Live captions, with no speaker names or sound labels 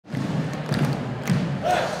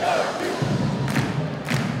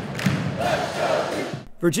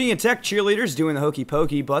Virginia Tech cheerleaders doing the hokey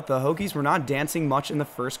pokey, but the Hokies were not dancing much in the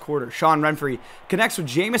first quarter. Sean Renfrey connects with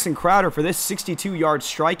Jamison Crowder for this 62-yard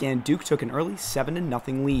strike, and Duke took an early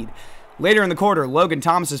 7-0 lead. Later in the quarter, Logan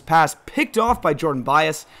Thomas's pass picked off by Jordan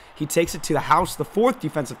Bias. He takes it to the house, the fourth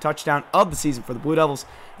defensive touchdown of the season for the Blue Devils,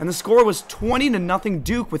 and the score was 20-0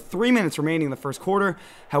 Duke with 3 minutes remaining in the first quarter.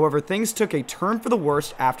 However, things took a turn for the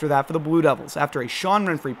worst after that for the Blue Devils. After a Sean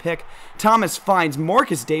Renfrey pick, Thomas finds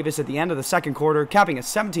Marcus Davis at the end of the second quarter, capping a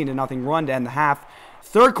 17-0 run to end the half.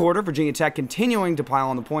 Third quarter, Virginia Tech continuing to pile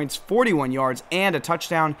on the points, 41 yards and a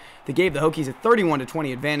touchdown. They gave the Hokies a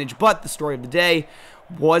 31-20 advantage, but the story of the day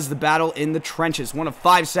was the battle in the trenches. One of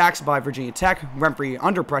 5 sacks by Virginia Tech. Renfrey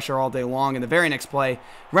under pressure all day long. In the very next play,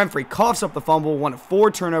 Renfrey coughs up the fumble, one of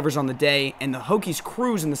 4 turnovers on the day, and the Hokies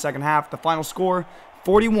cruise in the second half. The final score,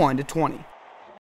 41-20.